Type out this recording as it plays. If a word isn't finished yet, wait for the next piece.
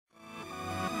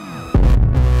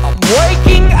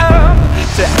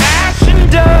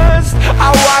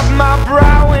my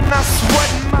brow and I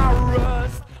sweat my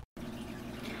rust.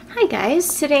 Hi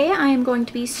guys, today I am going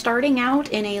to be starting out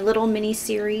in a little mini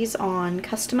series on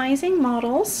customizing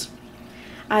models.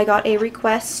 I got a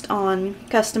request on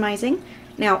customizing.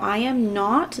 Now I am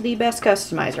not the best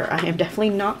customizer. I am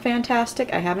definitely not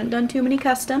fantastic. I haven't done too many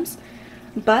customs,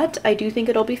 but I do think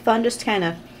it'll be fun just to kind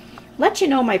of let you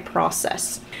know my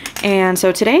process. And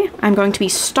so today I'm going to be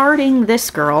starting this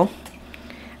girl.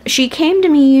 She came to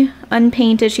me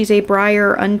unpainted. She's a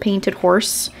Breyer unpainted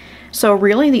horse. So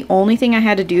really the only thing I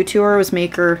had to do to her was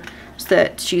make her so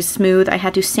that she's smooth. I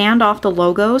had to sand off the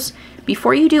logos.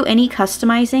 Before you do any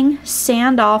customizing,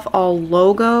 sand off all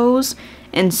logos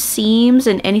and seams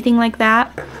and anything like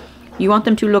that. You want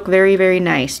them to look very, very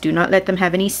nice. Do not let them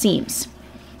have any seams.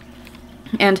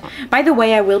 And by the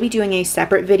way, I will be doing a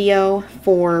separate video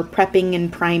for prepping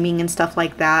and priming and stuff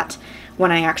like that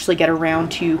when I actually get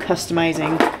around to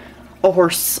customizing a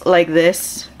horse like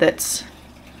this that's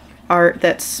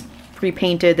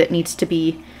pre-painted that needs to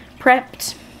be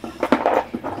prepped.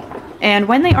 And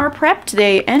when they are prepped,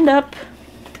 they end up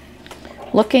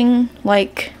looking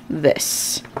like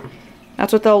this.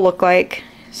 That's what they'll look like.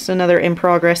 It's another in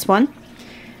progress one.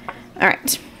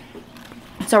 Alright.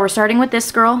 So we're starting with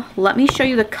this girl. Let me show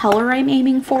you the color I'm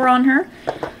aiming for on her.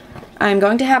 I'm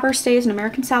going to have her stay as an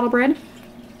American Saddlebred.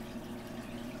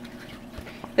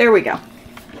 There we go.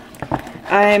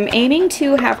 I'm aiming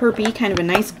to have her be kind of a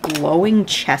nice glowing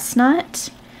chestnut.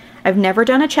 I've never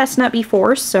done a chestnut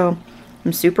before, so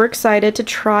I'm super excited to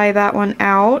try that one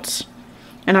out.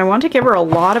 And I want to give her a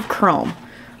lot of chrome.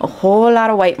 A whole lot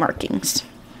of white markings.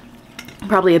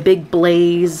 Probably a big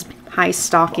blaze, high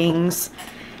stockings.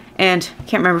 And I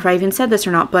can't remember if I even said this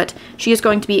or not, but she is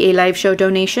going to be a live show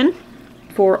donation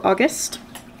for August.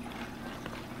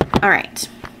 Alright.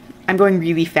 I'm going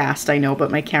really fast, I know,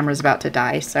 but my camera's about to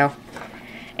die, so.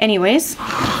 Anyways,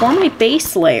 for my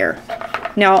base layer.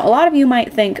 Now, a lot of you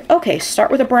might think, okay,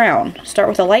 start with a brown. Start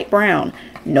with a light brown.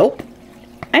 Nope.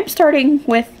 I'm starting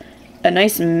with a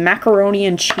nice macaroni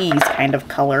and cheese kind of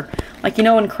color. Like, you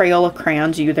know, in Crayola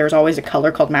crayons, there's always a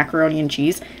color called macaroni and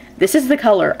cheese. This is the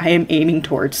color I am aiming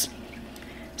towards.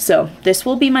 So this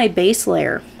will be my base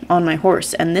layer on my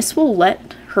horse, and this will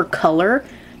let her color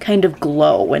kind of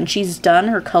glow. When she's done,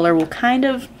 her color will kind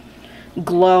of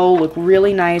glow, look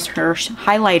really nice. Her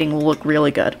highlighting will look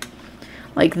really good.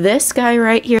 Like this guy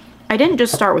right here, I didn't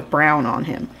just start with brown on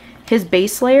him. His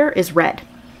base layer is red.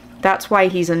 That's why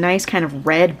he's a nice kind of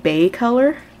red bay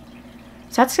color.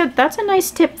 So that's a nice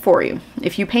tip for you.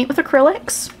 If you paint with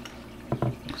acrylics,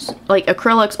 like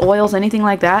acrylics, oils, anything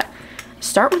like that,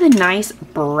 start with a nice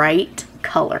bright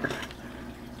color.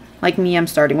 Like me, I'm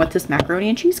starting with this macaroni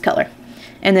and cheese color.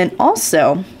 And then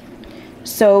also,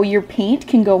 so your paint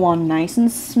can go on nice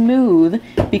and smooth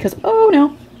because, oh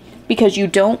no, because you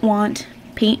don't want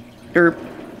paint or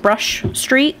brush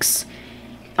streaks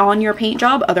on your paint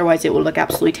job, otherwise it will look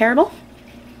absolutely terrible.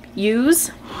 Use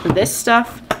this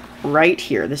stuff right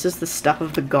here. This is the stuff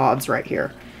of the gods right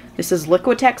here. This is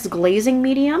Liquitex glazing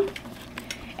medium,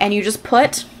 and you just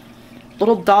put a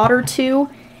little dot or two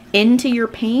into your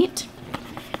paint,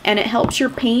 and it helps your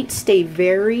paint stay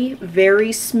very,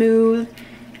 very smooth.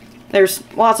 There's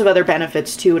lots of other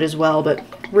benefits to it as well, but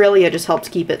really it just helps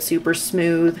keep it super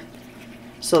smooth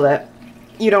so that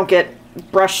you don't get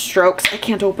brush strokes. I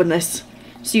can't open this.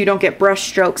 So you don't get brush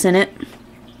strokes in it.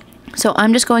 So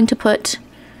I'm just going to put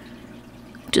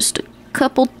just a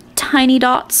couple tiny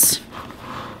dots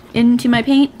into my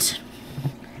paint.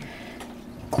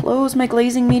 Close my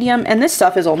glazing medium. And this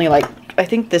stuff is only like, I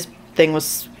think this thing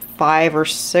was $5 or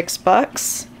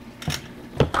 $6.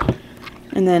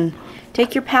 And then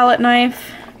take your palette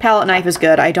knife. Palette knife is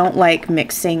good. I don't like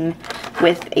mixing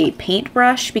with a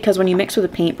paintbrush because when you mix with a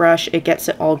paintbrush, it gets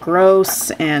it all gross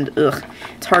and ugh,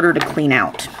 it's harder to clean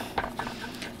out.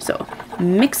 So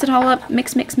mix it all up,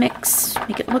 mix, mix, mix,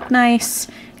 make it look nice,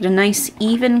 get a nice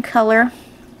even color.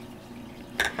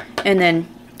 And then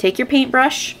take your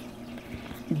paintbrush,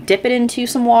 dip it into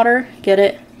some water, get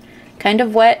it kind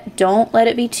of wet. Don't let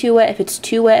it be too wet. If it's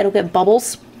too wet, it'll get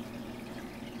bubbles.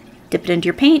 Dip it into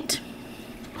your paint,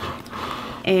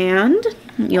 and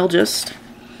you'll just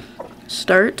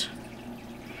start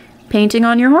painting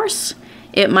on your horse.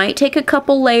 It might take a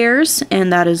couple layers,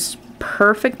 and that is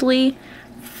perfectly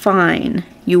fine.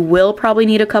 You will probably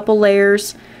need a couple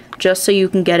layers just so you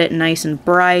can get it nice and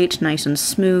bright, nice and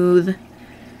smooth.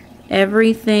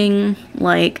 Everything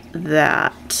like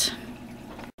that.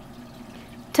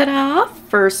 Ta-da!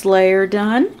 First layer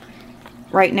done.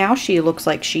 Right now she looks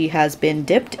like she has been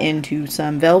dipped into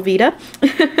some Velveeta,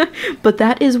 but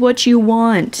that is what you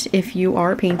want if you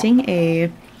are painting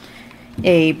a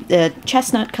a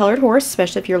chestnut colored horse,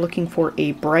 especially if you're looking for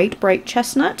a bright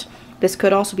chestnut. This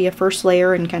could also be a first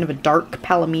layer in kind of a dark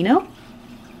palomino.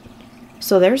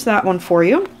 So there's that one for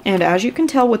you. And as you can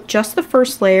tell with just the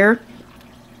first layer,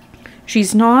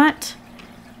 she's not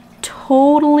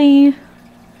totally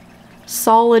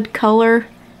solid color.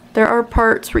 There are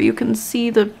parts where you can see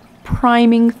the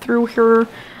priming through her.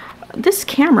 This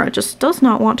camera just does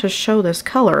not want to show this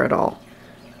color at all.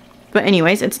 But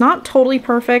anyways, it's not totally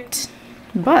perfect,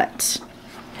 but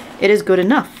it is good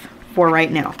enough for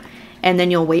right now. And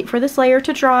then you'll wait for this layer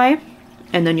to dry,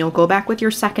 and then you'll go back with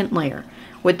your second layer.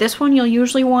 With this one, you'll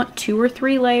usually want 2 or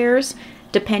 3 layers,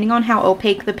 depending on how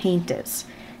opaque the paint is.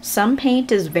 Some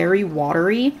paint is very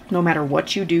watery, no matter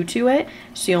what you do to it,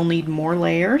 so you'll need more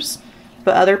layers.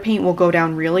 But other paint will go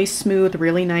down really smooth,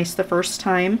 really nice the first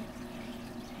time.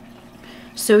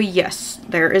 So yes,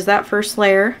 there is that first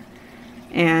layer.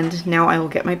 And now I will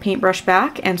get my paintbrush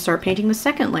back and start painting the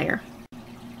second layer.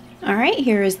 Alright,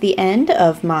 here is the end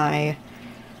of my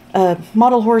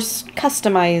model horse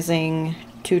customizing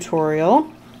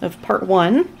tutorial of part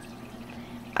 1.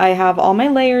 I have all my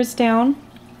layers down.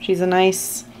 She's a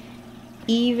nice,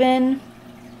 even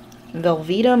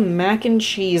Velveeta mac and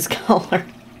cheese color.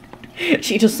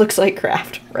 She just looks like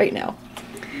Kraft right now.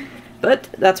 But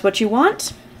that's what you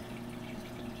want.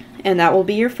 And that will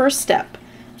be your first step.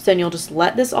 So then you'll just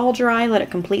let this all dry, let it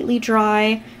completely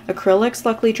dry. Acrylics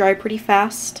luckily dry pretty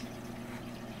fast.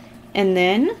 And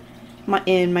then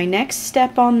in my next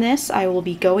step on this, I will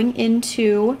be going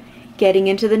into getting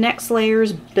into the next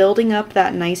layers, building up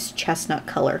that nice chestnut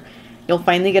color. You'll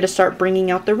finally get to start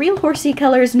bringing out the real horsey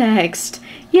colors next.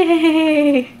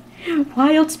 Yay!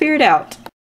 Wild Spirit out.